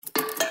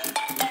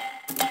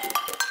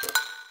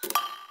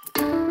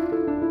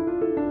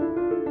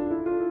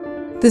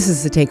This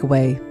is The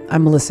Takeaway.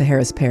 I'm Melissa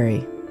Harris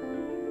Perry.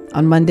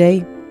 On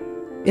Monday,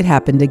 it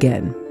happened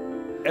again.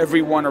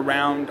 Everyone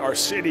around our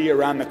city,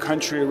 around the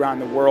country, around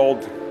the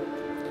world,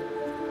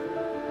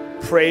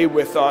 pray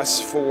with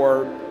us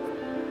for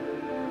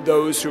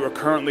those who are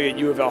currently at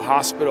U of L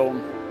Hospital,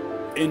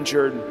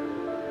 injured,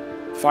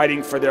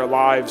 fighting for their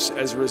lives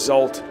as a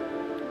result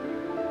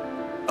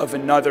of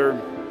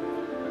another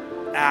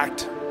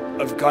act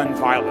of gun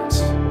violence.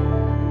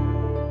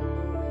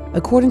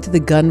 According to the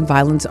Gun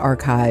Violence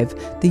Archive,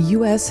 the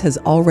U.S. has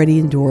already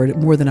endured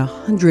more than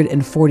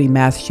 140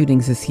 mass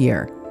shootings this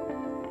year.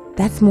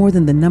 That's more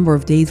than the number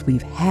of days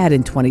we've had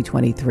in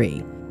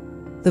 2023.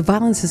 The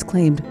violence has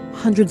claimed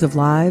hundreds of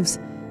lives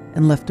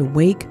and left a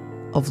wake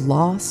of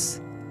loss,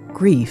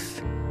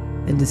 grief,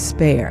 and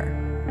despair.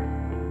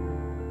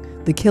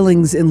 The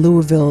killings in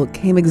Louisville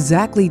came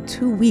exactly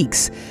 2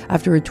 weeks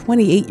after a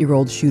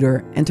 28-year-old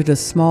shooter entered a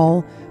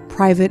small,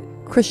 private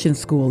Christian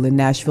school in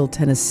Nashville,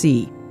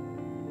 Tennessee,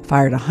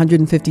 fired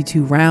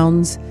 152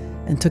 rounds,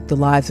 and took the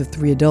lives of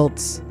 3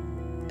 adults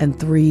and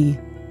 3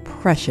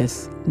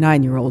 precious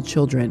 9-year-old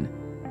children.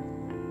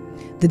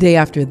 The day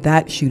after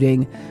that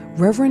shooting,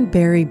 Reverend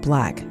Barry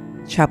Black,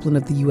 chaplain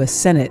of the U.S.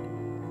 Senate,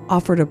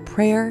 offered a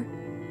prayer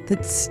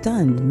that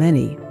stunned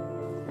many.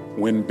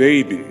 When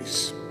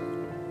babies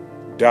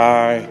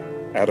die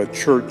at a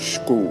church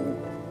school,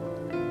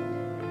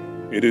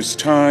 it is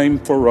time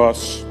for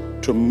us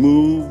to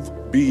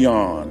move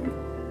beyond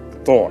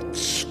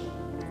thoughts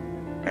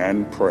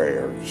and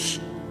prayers.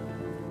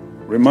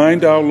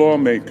 Remind our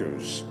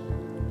lawmakers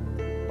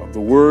of the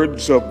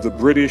words of the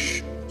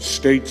British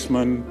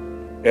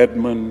statesman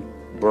Edmund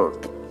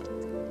Burke.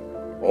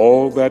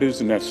 All that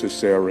is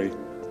necessary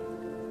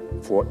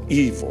for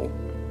evil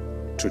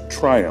to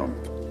triumph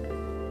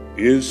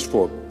is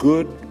for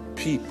good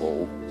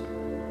people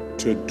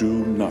to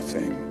do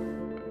nothing.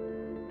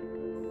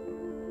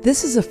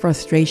 This is a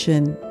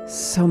frustration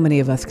so many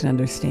of us can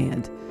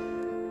understand.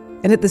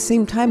 And at the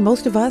same time,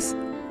 most of us,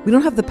 we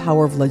don't have the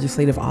power of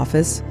legislative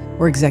office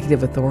or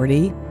executive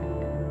authority.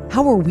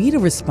 How are we to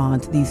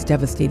respond to these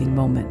devastating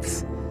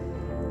moments?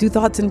 Do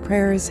thoughts and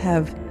prayers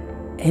have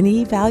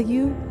any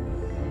value?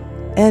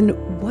 And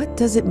what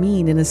does it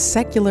mean in a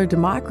secular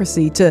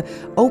democracy to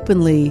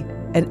openly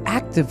and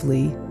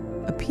actively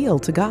appeal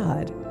to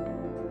God?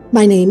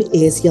 My name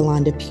is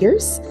Yolanda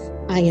Pierce.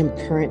 I am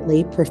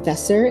currently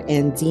professor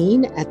and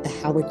dean at the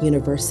Howard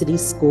University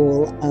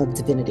School of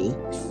Divinity.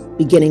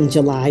 Beginning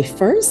July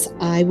 1st,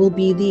 I will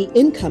be the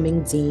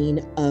incoming dean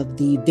of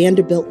the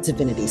Vanderbilt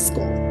Divinity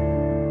School.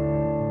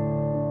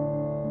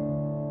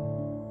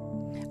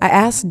 I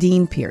asked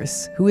Dean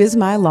Pierce, who is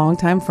my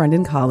longtime friend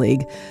and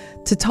colleague,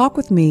 to talk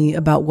with me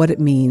about what it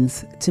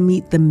means to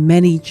meet the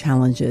many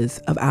challenges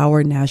of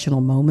our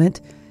national moment,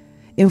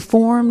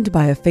 informed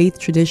by a faith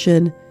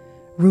tradition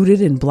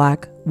rooted in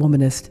Black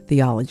womanist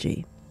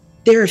theology.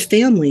 There are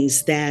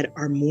families that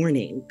are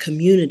mourning,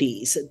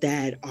 communities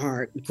that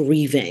are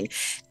grieving,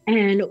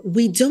 and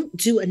we don't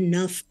do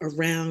enough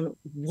around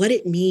what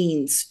it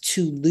means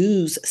to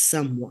lose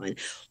someone.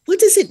 What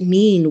does it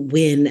mean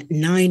when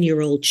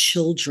 9-year-old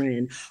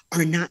children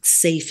are not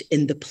safe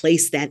in the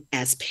place that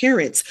as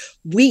parents,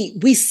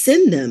 we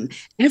send them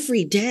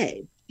every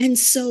day? And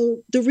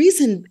so the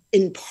reason,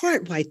 in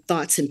part, why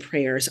thoughts and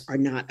prayers are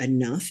not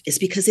enough is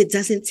because it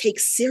doesn't take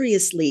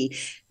seriously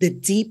the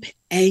deep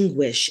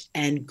anguish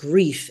and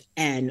grief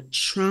and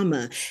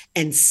trauma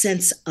and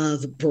sense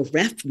of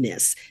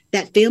bereftness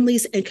that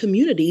families and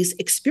communities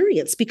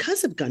experience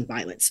because of gun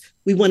violence.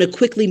 We want to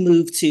quickly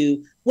move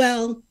to,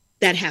 well,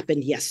 that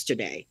happened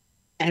yesterday,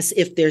 as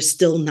if there's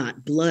still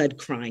not blood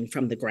crying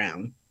from the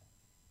ground.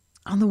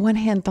 On the one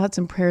hand, thoughts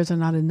and prayers are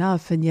not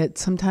enough, and yet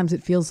sometimes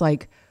it feels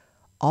like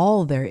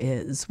all there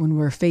is when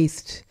we're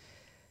faced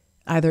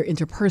either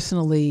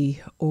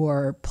interpersonally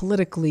or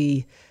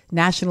politically,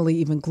 nationally,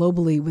 even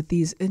globally with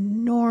these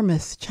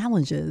enormous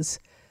challenges.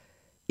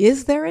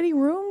 Is there any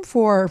room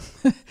for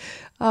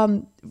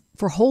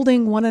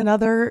holding one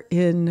another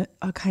in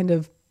a kind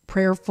of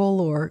prayerful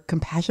or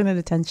compassionate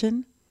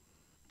attention?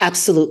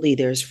 Absolutely,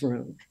 there's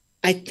room.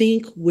 I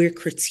think we're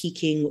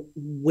critiquing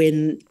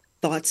when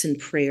thoughts and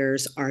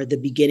prayers are the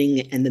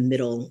beginning and the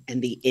middle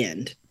and the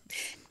end.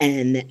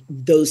 And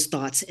those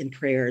thoughts and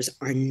prayers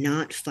are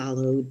not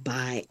followed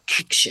by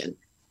action,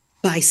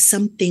 by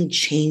something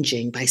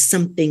changing, by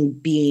something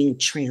being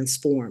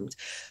transformed.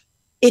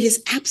 It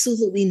is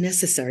absolutely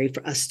necessary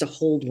for us to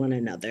hold one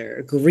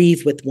another,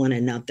 grieve with one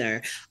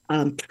another,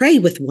 pray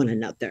with one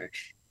another.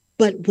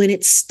 But when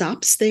it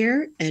stops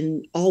there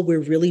and all we're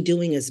really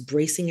doing is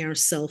bracing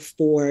ourselves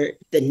for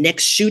the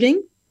next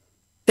shooting,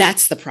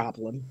 that's the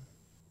problem.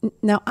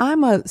 Now,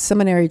 I'm a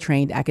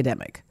seminary-trained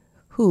academic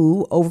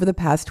who, over the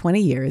past 20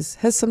 years,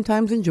 has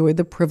sometimes enjoyed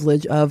the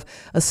privilege of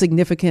a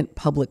significant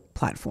public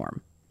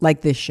platform,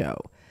 like this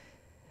show.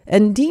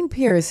 And Dean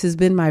Pierce has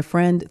been my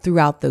friend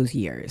throughout those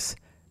years.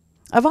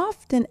 I've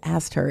often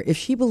asked her if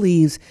she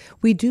believes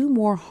we do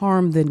more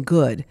harm than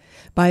good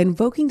by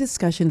invoking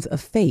discussions of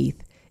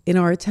faith in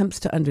our attempts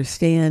to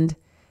understand,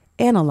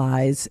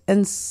 analyze,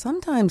 and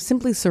sometimes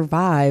simply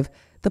survive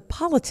the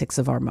politics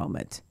of our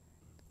moment,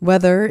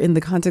 whether in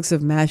the context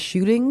of mass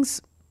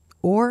shootings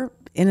or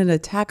in an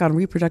attack on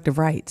reproductive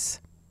rights.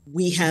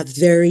 We have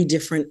very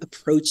different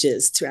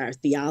approaches to our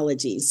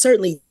theology,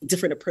 certainly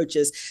different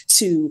approaches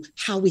to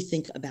how we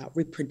think about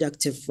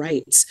reproductive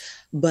rights.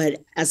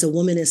 But as a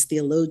womanist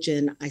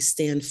theologian, I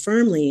stand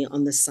firmly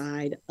on the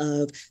side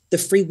of the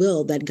free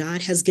will that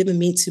God has given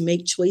me to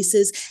make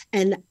choices.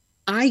 And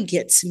I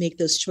get to make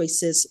those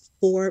choices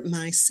for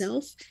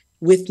myself,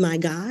 with my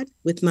God,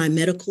 with my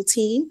medical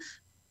team.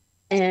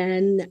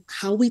 And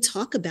how we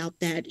talk about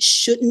that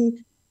shouldn't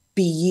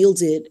be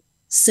yielded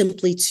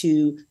simply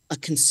to a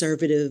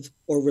conservative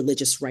or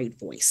religious right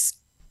voice.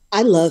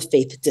 I love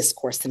faith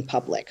discourse in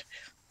public.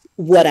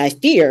 What I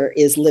fear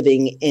is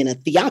living in a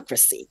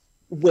theocracy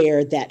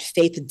where that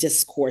faith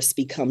discourse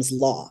becomes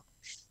law.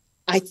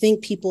 I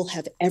think people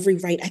have every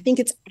right. I think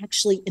it's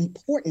actually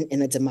important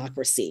in a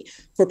democracy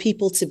for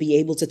people to be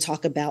able to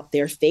talk about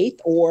their faith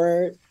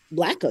or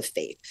lack of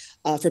faith,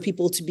 for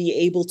people to be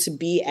able to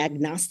be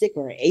agnostic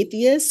or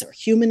atheist or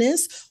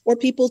humanist, or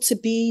people to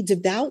be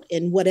devout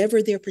in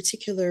whatever their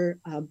particular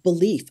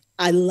belief.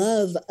 I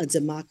love a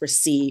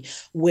democracy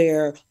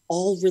where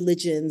all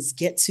religions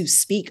get to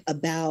speak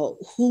about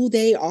who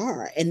they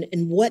are and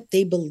what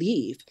they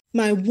believe.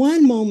 My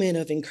one moment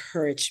of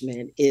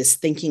encouragement is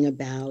thinking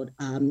about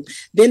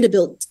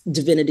Vanderbilt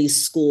Divinity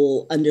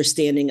School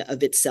understanding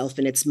of itself,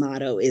 and its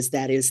motto is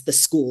that is the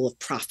school of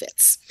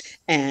prophets.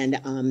 And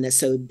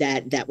so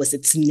that was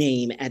its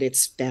name at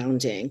its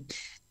founding.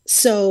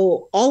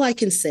 So all I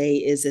can say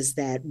is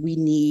that we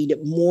need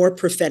more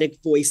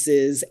prophetic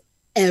voices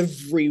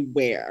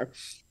everywhere.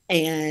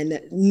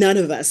 And none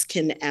of us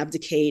can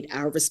abdicate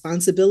our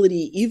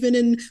responsibility, even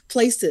in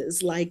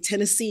places like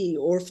Tennessee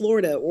or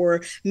Florida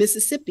or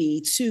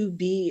Mississippi, to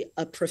be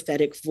a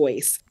prophetic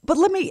voice. But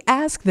let me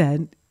ask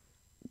then,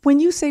 when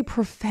you say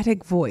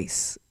prophetic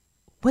voice,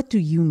 what do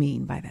you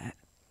mean by that?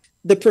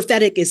 The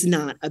prophetic is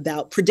not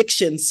about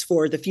predictions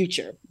for the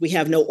future. We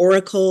have no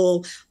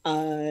oracle,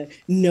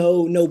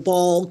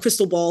 no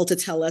crystal ball to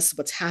tell us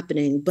what's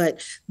happening.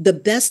 But the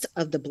best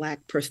of the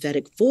Black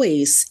prophetic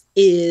voice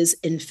is,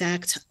 in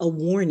fact, a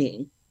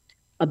warning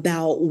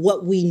about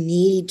what we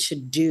need to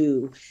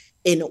do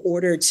in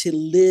order to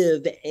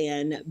live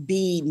and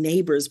be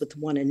neighbors with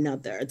one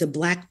another. The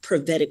Black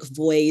prophetic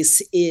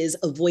voice is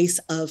a voice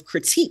of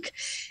critique.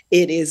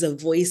 It is a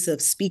voice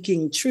of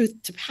speaking truth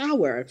to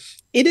power.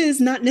 It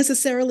is not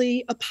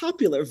necessarily a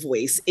popular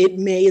voice. It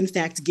may, in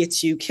fact,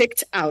 get you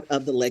kicked out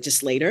of the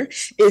legislature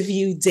if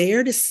you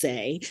dare to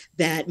say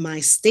that my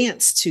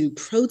stance to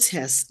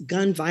protest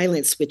gun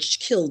violence, which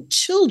killed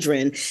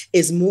children,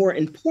 is more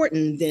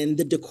important than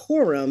the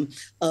decorum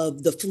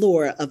of the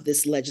floor of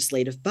this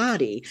legislative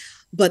body.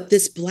 But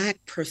this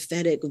Black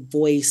prophetic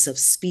voice of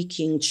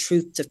speaking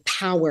truth to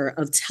power,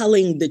 of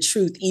telling the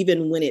truth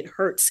even when it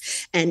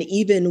hurts and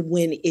even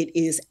when it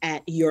is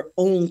at your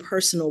own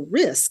personal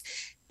risk,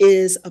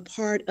 is a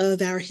part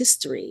of our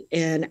history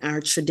and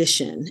our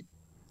tradition.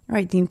 All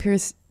right, Dean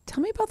Pierce,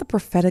 tell me about the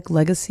prophetic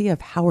legacy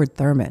of Howard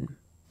Thurman.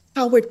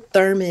 Howard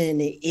Thurman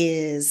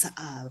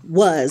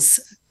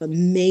was an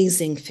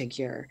amazing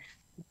figure,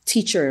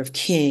 teacher of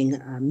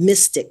King,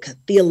 mystic,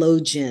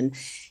 theologian.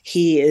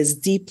 He is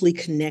deeply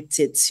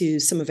connected to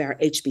some of our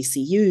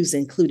HBCUs,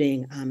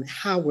 including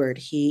Howard.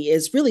 He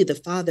is really the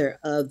father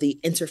of the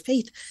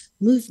interfaith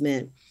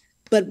movement.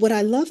 But what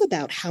I love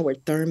about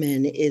Howard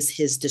Thurman is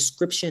his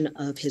description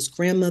of his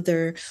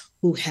grandmother,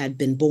 who had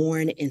been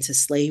born into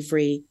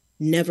slavery,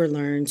 never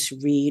learned to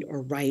read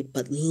or write,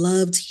 but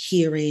loved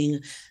hearing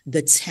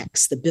the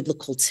text, the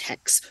biblical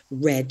text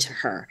read to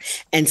her.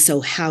 And so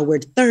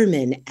Howard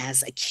Thurman,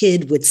 as a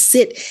kid, would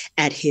sit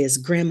at his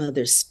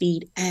grandmother's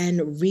feet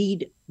and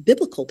read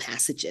biblical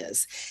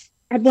passages.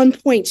 At one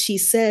point, she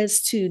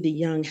says to the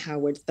young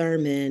Howard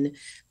Thurman,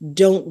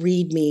 "Don't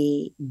read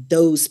me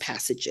those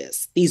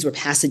passages." These were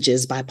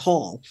passages by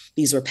Paul.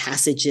 These were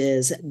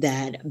passages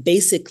that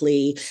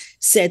basically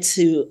said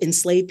to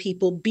enslaved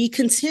people, be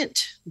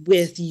content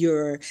with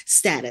your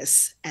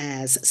status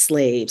as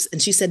slaves. And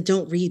she said,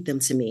 "Don't read them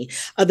to me."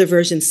 Other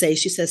versions say,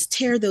 she says,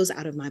 "Tear those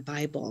out of my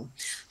Bible."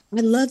 I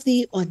love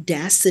the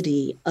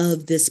audacity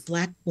of this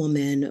Black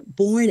woman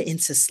born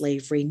into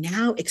slavery,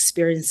 now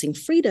experiencing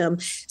freedom,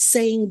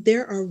 saying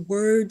there are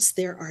words,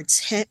 there are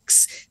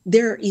texts,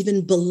 there are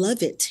even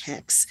beloved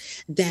texts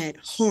that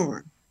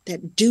harm,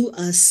 that do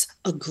us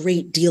a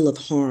great deal of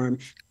harm.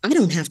 I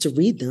don't have to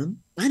read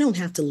them. I don't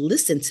have to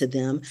listen to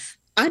them.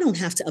 I don't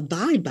have to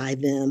abide by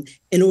them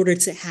in order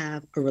to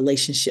have a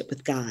relationship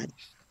with God.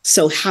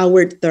 So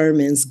Howard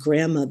Thurman's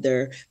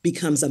grandmother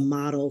becomes a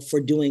model for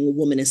doing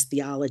womanist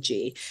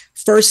theology.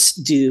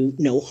 First, do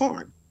no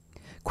harm.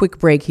 Quick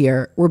break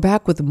here. We're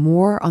back with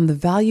more on the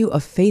value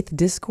of faith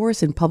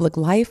discourse in public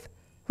life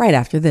right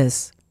after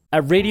this.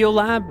 At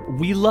Radiolab,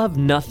 we love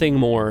nothing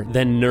more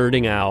than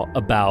nerding out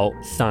about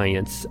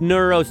science,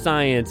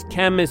 neuroscience,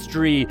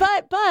 chemistry.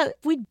 But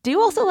we do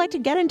also like to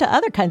get into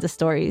other kinds of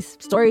stories.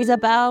 Stories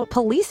about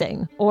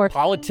policing or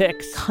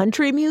politics,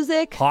 country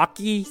music,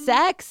 hockey,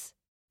 sex.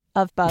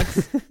 of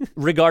bugs.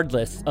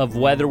 Regardless of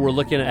whether we're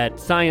looking at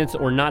science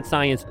or not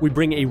science, we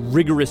bring a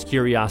rigorous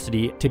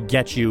curiosity to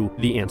get you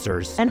the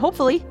answers. And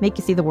hopefully make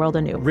you see the world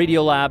anew.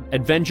 Radiolab,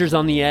 adventures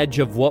on the edge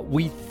of what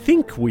we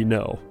think we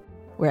know.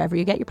 Wherever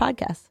you get your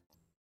podcasts.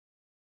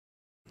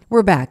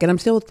 We're back, and I'm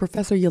still with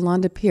Professor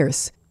Yolanda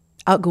Pierce,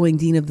 outgoing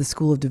Dean of the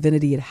School of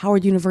Divinity at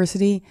Howard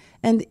University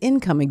and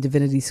incoming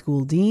Divinity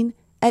School Dean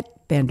at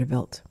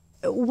Vanderbilt.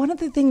 One of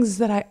the things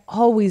that I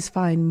always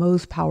find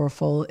most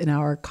powerful in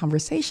our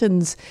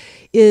conversations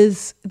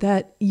is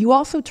that you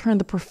also turn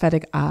the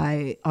prophetic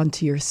eye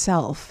onto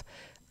yourself.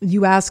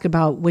 You ask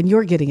about when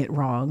you're getting it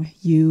wrong.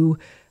 You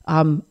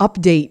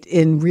update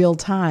in real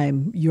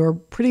time. You're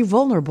pretty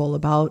vulnerable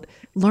about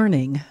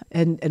learning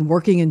and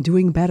working and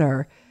doing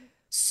better.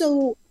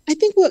 So I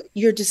think what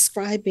you're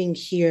describing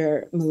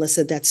here,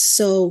 Melissa, that's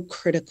so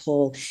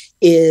critical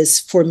is,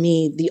 for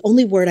me, the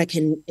only word I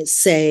can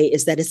say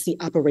is that it's the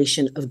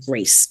operation of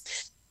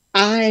grace.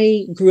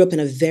 I grew up in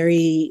a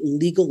very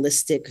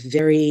legalistic,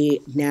 very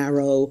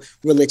narrow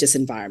religious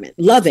environment,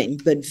 loving,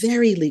 but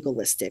very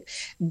legalistic.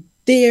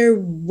 There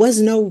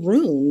was no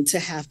room to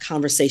have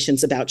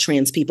conversations about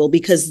trans people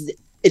because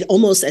it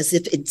almost as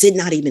if it did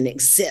not even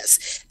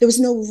exist. There was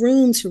no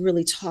room to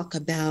really talk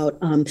about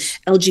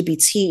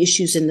LGBT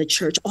issues in the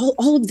church.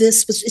 All of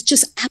this it's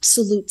just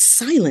absolute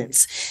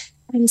silence.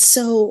 And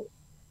so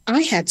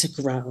I had to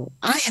grow.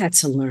 I had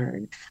to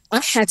learn.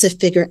 I had to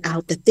figure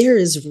out that there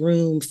is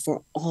room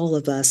for all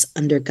of us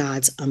under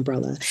God's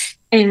umbrella.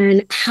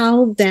 And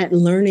how that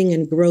learning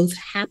and growth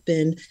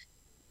happened,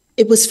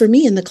 it was for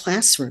me in the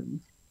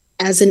classroom.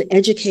 As an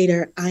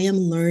educator, I am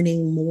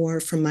learning more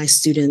from my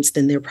students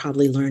than they're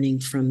probably learning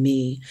from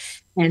me.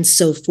 And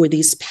so for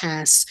these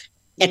past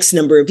X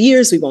number of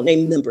years, we won't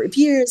name the number of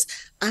years,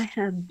 I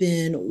have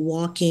been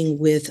walking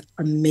with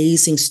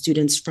amazing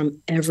students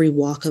from every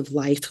walk of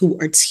life who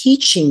are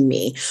teaching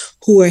me,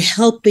 who are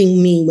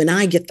helping me when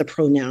I get the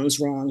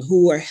pronouns wrong,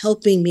 who are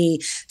helping me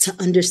to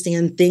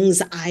understand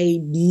things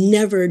I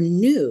never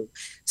knew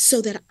so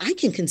that I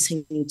can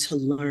continue to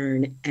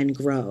learn and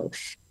grow.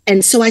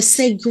 And so I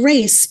say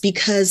grace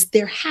because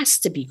there has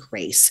to be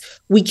grace.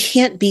 We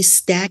can't be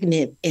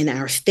stagnant in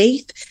our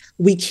faith.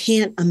 We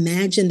can't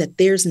imagine that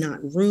there's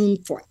not room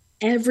for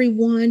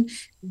everyone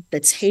at the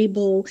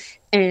table.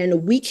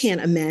 And we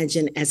can't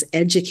imagine as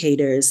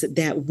educators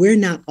that we're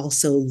not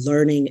also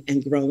learning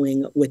and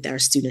growing with our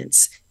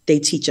students. They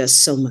teach us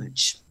so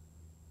much.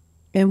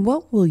 And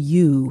what will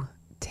you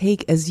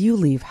take as you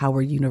leave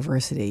Howard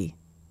University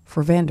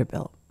for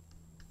Vanderbilt?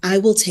 I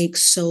will take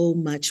so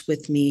much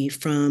with me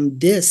from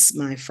this,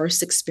 my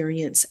first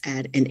experience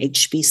at an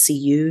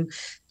HBCU,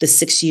 the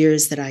 6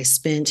 years that I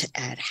spent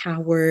at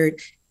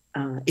Howard,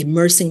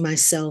 immersing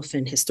myself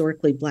in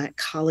historically Black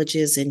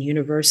colleges and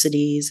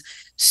universities,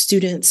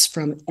 students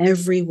from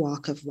every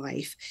walk of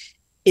life.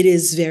 It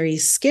is very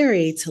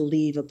scary to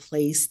leave a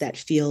place that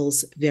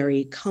feels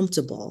very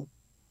comfortable.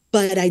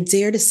 But I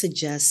dare to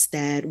suggest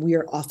that we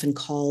are often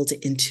called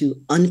into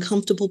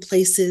uncomfortable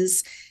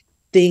places,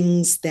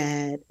 things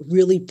that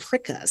really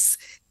prick us,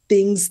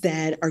 things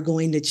that are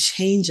going to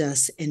change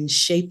us and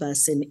shape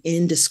us in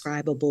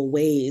indescribable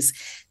ways.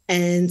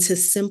 And to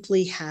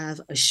simply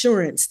have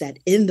assurance that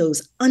in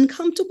those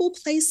uncomfortable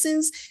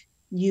places,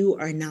 you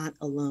are not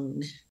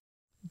alone.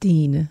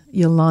 Dean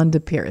Yolanda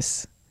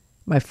Pierce,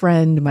 my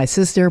friend, my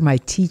sister, my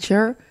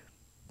teacher,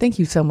 thank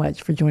you so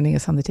much for joining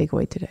us on The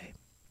Takeaway today.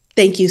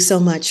 Thank you so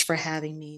much for having me.